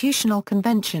Constitutional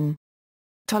Convention.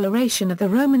 Toleration of the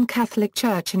Roman Catholic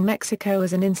Church in Mexico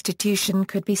as an institution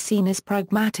could be seen as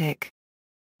pragmatic.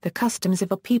 The customs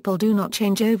of a people do not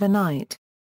change overnight.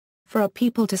 For a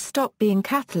people to stop being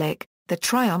Catholic, the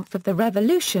triumph of the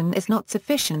revolution is not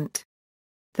sufficient.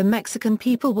 The Mexican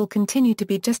people will continue to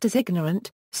be just as ignorant,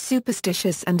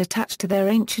 superstitious and attached to their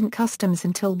ancient customs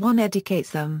until one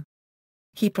educates them.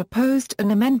 He proposed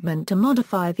an amendment to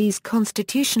modify these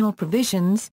constitutional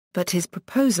provisions, but his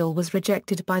proposal was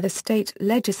rejected by the state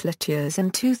legislatures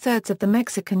and two-thirds of the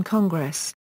Mexican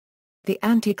Congress. The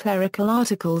anti-clerical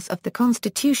articles of the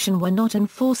Constitution were not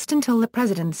enforced until the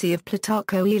presidency of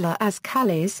Plutarco Elias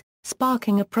Calles,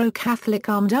 sparking a pro-Catholic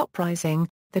armed uprising,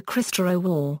 the Cristero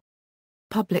War.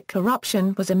 Public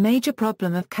corruption was a major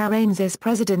problem of Carranza's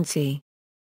presidency.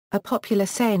 A popular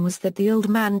saying was that the old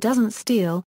man doesn't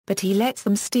steal, but he lets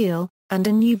them steal, and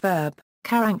a new verb,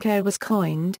 carrancar, was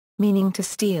coined, meaning to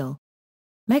steal.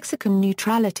 Mexican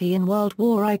neutrality in World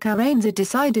War I. Carranza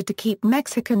decided to keep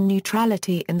Mexican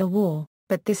neutrality in the war,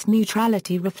 but this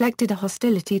neutrality reflected a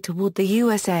hostility toward the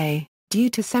USA, due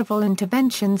to several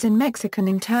interventions in Mexican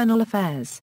internal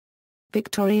affairs.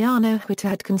 Victoriano Huerta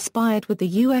had conspired with the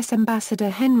U.S. Ambassador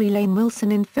Henry Lane Wilson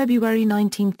in February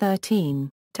 1913,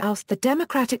 to oust the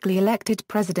democratically elected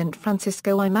President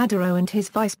Francisco I. Madero and his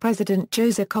Vice President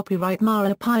José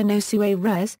Venustiano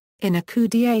Carranza, in a coup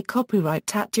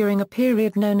d'état during a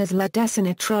period known as La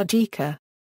Decena Tragica.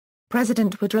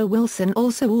 President Woodrow Wilson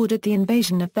also ordered the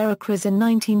invasion of Veracruz in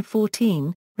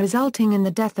 1914, resulting in the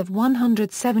death of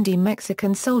 170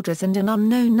 Mexican soldiers and an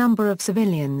unknown number of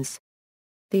civilians.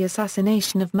 The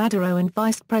assassination of Madero and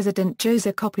Vice President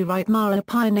José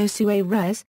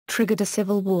Venustiano triggered a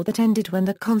civil war that ended when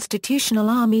the Constitutional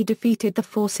Army defeated the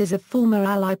forces of former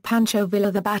ally Pancho Villa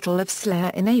at the Battle of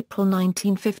Slayer in April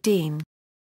 1915.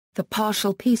 The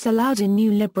partial peace allowed a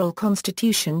new liberal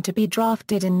constitution to be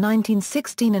drafted in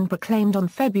 1916 and proclaimed on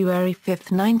February 5,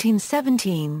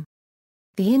 1917.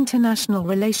 The international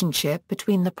relationship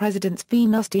between the presidents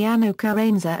Venustiano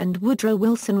Carranza and Woodrow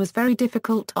Wilson was very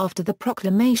difficult after the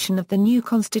proclamation of the new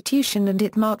constitution, and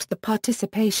it marked the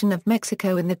participation of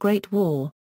Mexico in the Great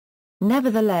War.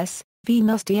 Nevertheless,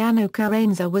 Venustiano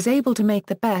Carranza was able to make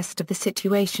the best of the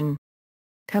situation.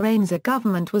 Carranza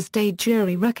government was de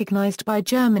jure recognized by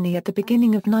Germany at the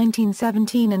beginning of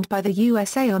 1917 and by the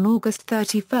USA on August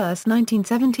 31,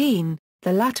 1917,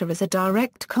 the latter as a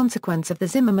direct consequence of the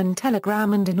Zimmermann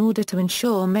telegram and in order to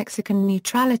ensure Mexican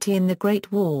neutrality in the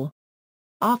Great War.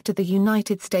 After the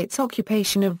United States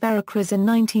occupation of Veracruz in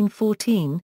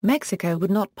 1914, Mexico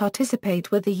would not participate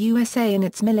with the USA in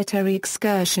its military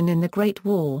excursion in the Great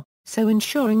War, so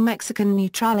ensuring Mexican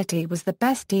neutrality was the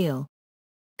best deal.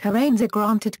 Carranza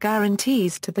granted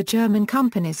guarantees to the German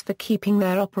companies for keeping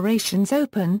their operations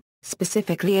open,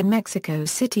 specifically in Mexico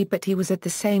City, but he was at the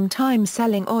same time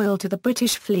selling oil to the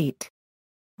British fleet.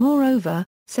 Moreover,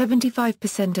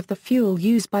 75% of the fuel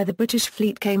used by the British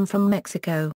fleet came from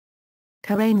Mexico.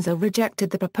 Carranza rejected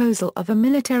the proposal of a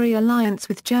military alliance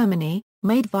with Germany,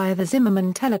 made via the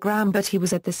Zimmermann telegram, but he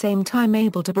was at the same time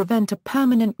able to prevent a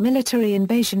permanent military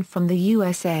invasion from the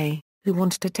USA, who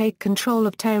wanted to take control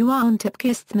of Tehuantepec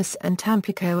Isthmus and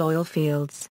Tampico oil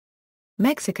fields.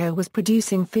 Mexico was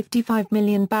producing 55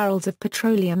 million barrels of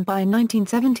petroleum by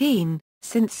 1917,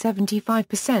 since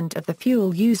 75% of the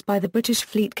fuel used by the British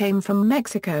fleet came from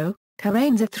Mexico.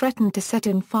 Carranza threatened to set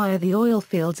on fire the oil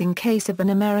fields in case of an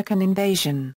American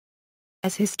invasion.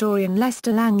 As historian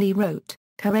Lester Langley wrote,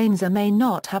 Carranza may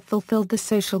not have fulfilled the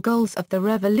social goals of the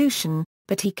revolution,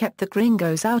 but he kept the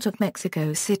gringos out of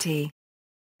Mexico City.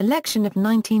 Election of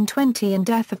 1920 and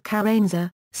death of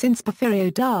Carranza. Since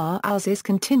Porfirio Díaz's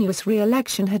continuous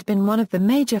re-election had been one of the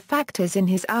major factors in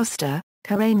his ouster,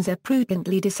 Carranza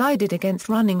prudently decided against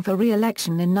running for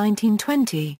re-election in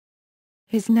 1920.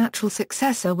 His natural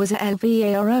successor was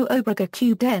Álvaro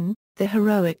Obregón, the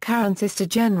heroic Carrancista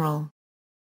general.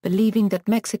 Believing that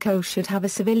Mexico should have a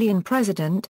civilian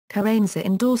president, Carranza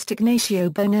endorsed Ignacio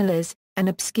Bonillas, an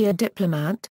obscure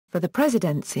diplomat, for the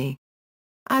presidency.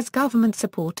 As government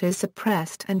supporters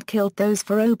suppressed and killed those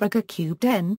for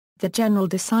Obregón, the general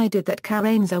decided that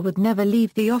Carranza would never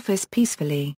leave the office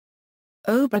peacefully.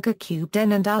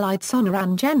 Obregón and allied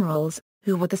Sonoran generals,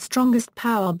 who were the strongest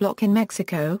power bloc in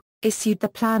Mexico, issued the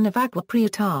Plan of Agua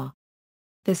Prieta.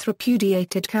 This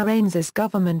repudiated Carranza's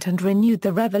government and renewed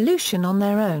the revolution on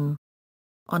their own.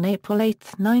 On April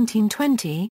 8,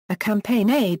 1920, a campaign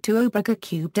aide to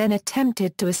Obregón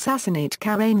attempted to assassinate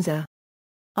Carranza.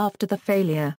 After the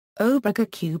failure,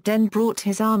 Obregón brought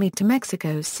his army to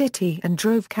Mexico City and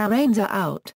drove Carranza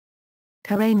out.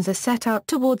 Carranza set out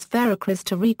towards Veracruz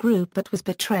to regroup but was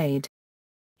betrayed.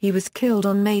 He was killed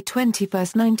on May 21,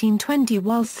 1920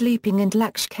 while sleeping in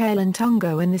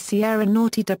Tlaxcalantongo in the Sierra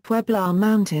Norte de Puebla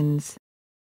Mountains.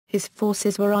 His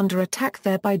forces were under attack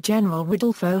there by General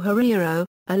Rodolfo Herrero,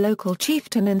 a local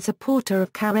chieftain and supporter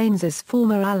of Carranza's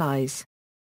former allies.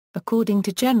 According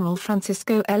to General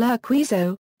Francisco L.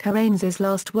 Urquizo, Carranza's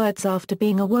last words after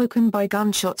being awoken by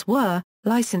gunshots were,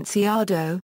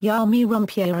 "Licenciado, ya me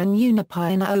rompieron una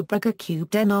pierna."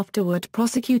 Obregón afterward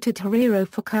prosecuted Herrero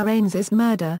for Carranza's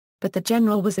murder, but the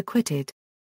general was acquitted.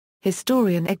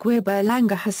 Historian Eguir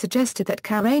Berlanga has suggested that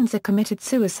Carranza committed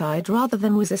suicide rather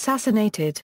than was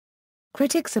assassinated.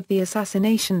 Critics of the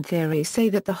assassination theory say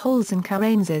that the holes in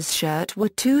Carranza's shirt were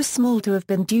too small to have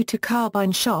been due to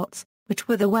carbine shots, which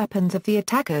were the weapons of the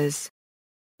attackers.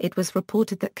 It was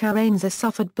reported that Carranza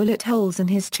suffered bullet holes in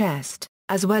his chest,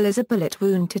 as well as a bullet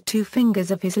wound to 2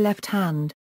 fingers of his left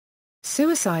hand.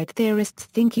 Suicide theorists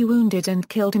think he wounded and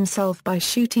killed himself by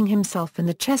shooting himself in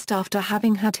the chest after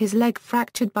having had his leg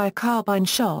fractured by a carbine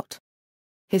shot.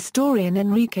 Historian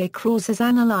Enrique Cruz has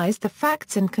analyzed the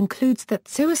facts and concludes that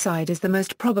suicide is the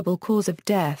most probable cause of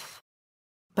death.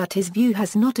 But his view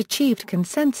has not achieved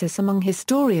consensus among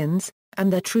historians,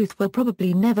 and the truth will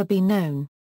probably never be known.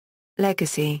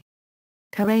 Legacy.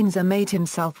 Carranza made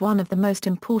himself one of the most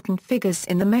important figures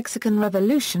in the Mexican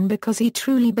Revolution because he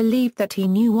truly believed that he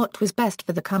knew what was best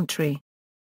for the country.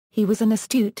 He was an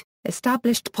astute,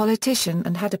 established politician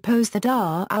and had opposed the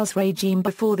Díaz regime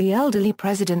before the elderly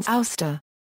president's ouster.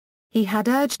 He had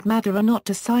urged Madero not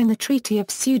to sign the Treaty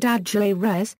of Ciudad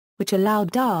Juárez, which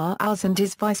allowed Díaz and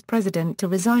his vice president to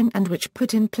resign and which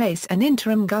put in place an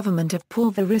interim government of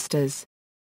pulveristas.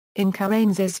 In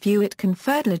Carranza's view, it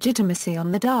conferred legitimacy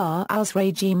on the Díaz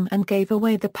regime and gave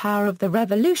away the power of the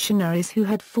revolutionaries who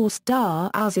had forced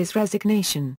Díaz's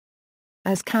resignation.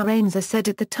 As Carranza said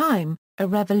at the time, a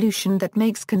revolution that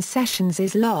makes concessions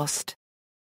is lost.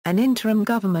 An interim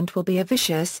government will be a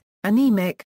vicious,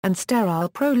 anemic, and sterile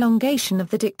prolongation of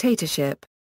the dictatorship.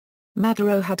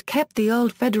 Madero had kept the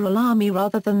old federal army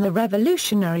rather than the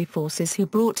revolutionary forces who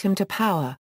brought him to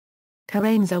power.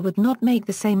 Carranza would not make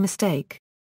the same mistake.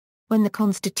 When the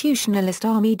Constitutionalist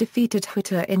Army defeated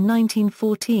Huerta in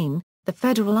 1914, the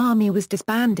Federal Army was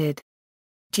disbanded.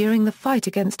 During the fight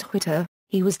against Huerta,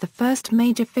 he was the first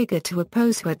major figure to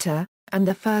oppose Huerta, and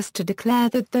the first to declare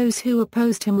that those who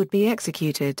opposed him would be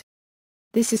executed.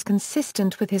 This is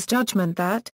consistent with his judgment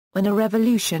that, when a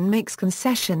revolution makes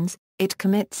concessions, it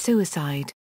commits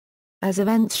suicide. As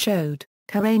events showed,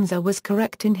 Carranza was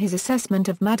correct in his assessment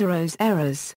of Madero's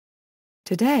errors.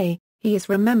 Today, he is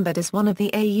remembered as one of the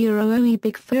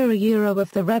big figure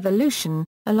of the revolution,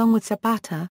 along with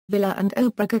Zapata, Villa and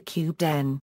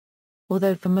Obregón.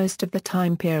 Although for most of the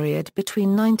time period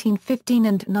between 1915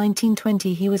 and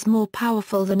 1920 he was more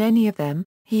powerful than any of them,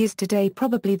 he is today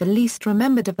probably the least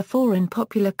remembered of the four in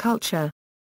popular culture.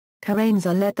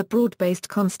 Carranza led the broad-based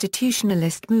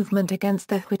constitutionalist movement against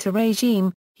the Huerta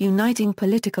regime, uniting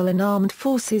political and armed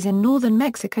forces in northern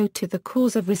Mexico to the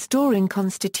cause of restoring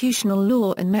constitutional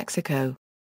law in Mexico.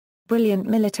 Brilliant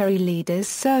military leaders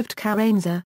served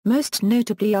Carranza, most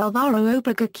notably Álvaro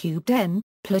Obregón,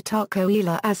 Plutarco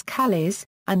Elias Calles,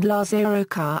 and Lázaro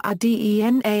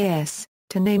Cárdenas,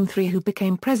 to name 3 who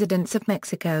became presidents of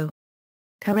Mexico.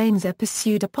 Carranza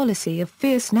pursued a policy of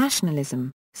fierce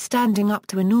nationalism, standing up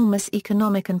to enormous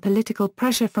economic and political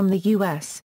pressure from the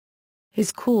U.S.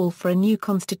 His call for a new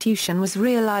constitution was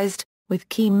realized, with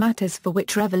key matters for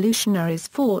which revolutionaries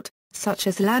fought, such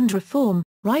as land reform,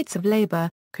 rights of labor,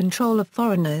 control of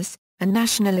foreigners, and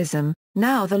nationalism,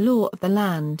 now the law of the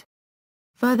land.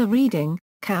 Further reading,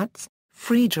 Katz,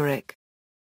 Friedrich.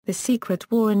 The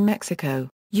Secret War in Mexico,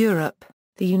 Europe,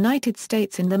 the United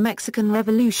States and the Mexican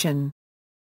Revolution.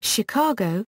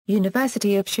 Chicago,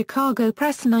 University of Chicago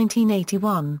Press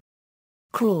 1981.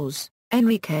 Cruz,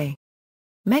 Enrique.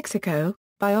 Mexico,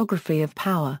 Biography of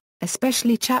Power,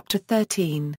 especially Chapter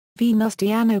 13,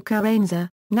 Venustiano Carranza,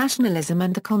 Nationalism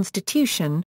and the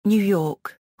Constitution, New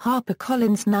York,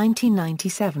 HarperCollins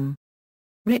 1997.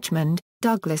 Richmond,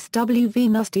 Douglas W.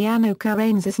 Venustiano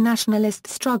Carranza's Nationalist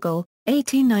Struggle,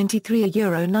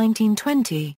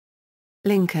 1893–1920.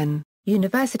 Lincoln,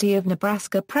 University of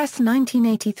Nebraska Press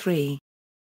 1983.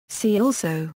 See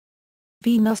also: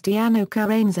 Venustiano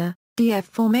Carranza, DF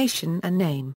Formation and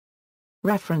Name.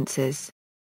 References.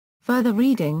 Further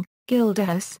reading,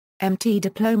 Gildas, M.T.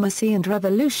 Diplomacy and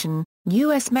Revolution,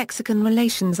 U.S.-Mexican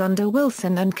Relations under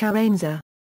Wilson and Carranza.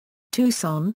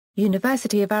 Tucson,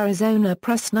 University of Arizona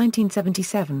Press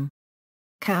 1977.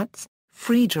 Katz,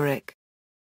 Friedrich.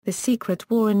 The Secret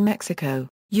War in Mexico,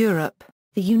 Europe,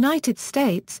 the United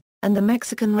States, and the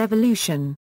Mexican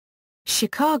Revolution.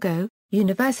 Chicago,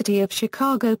 University of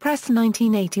Chicago Press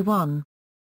 1981.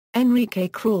 Enrique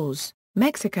Cruz,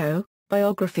 Mexico,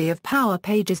 Biography of Power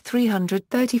pages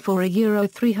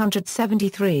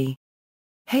 334–373.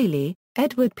 Haley,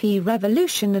 Edward P.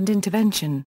 Revolution and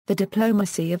Intervention, The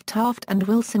Diplomacy of Taft and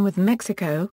Wilson with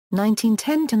Mexico,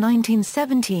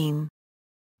 1910–1917.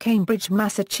 Cambridge,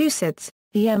 Massachusetts,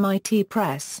 The MIT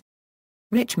Press.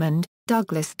 Richmond,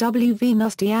 Douglas W.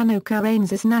 Venustiano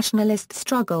Carranza's Nationalist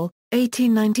Struggle,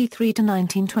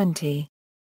 1893–1920.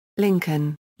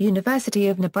 Lincoln, University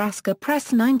of Nebraska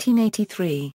Press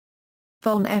 1983.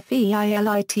 Von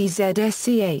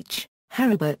Feilitzsch,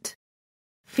 Heribert.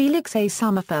 Felix A.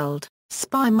 Sommerfeld,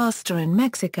 Spy Master in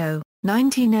Mexico,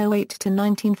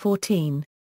 1908–1914.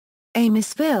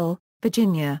 Amosville,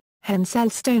 Virginia,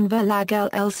 Hensel Stone Verlag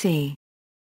LLC.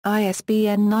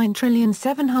 ISBN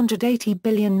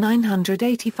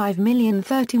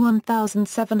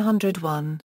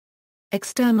 9780985031701.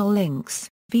 External links: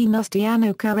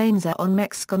 Venustiano Carranza on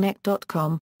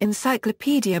MexicoNet.com,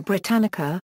 Encyclopedia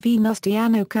Britannica,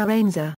 Venustiano Carranza.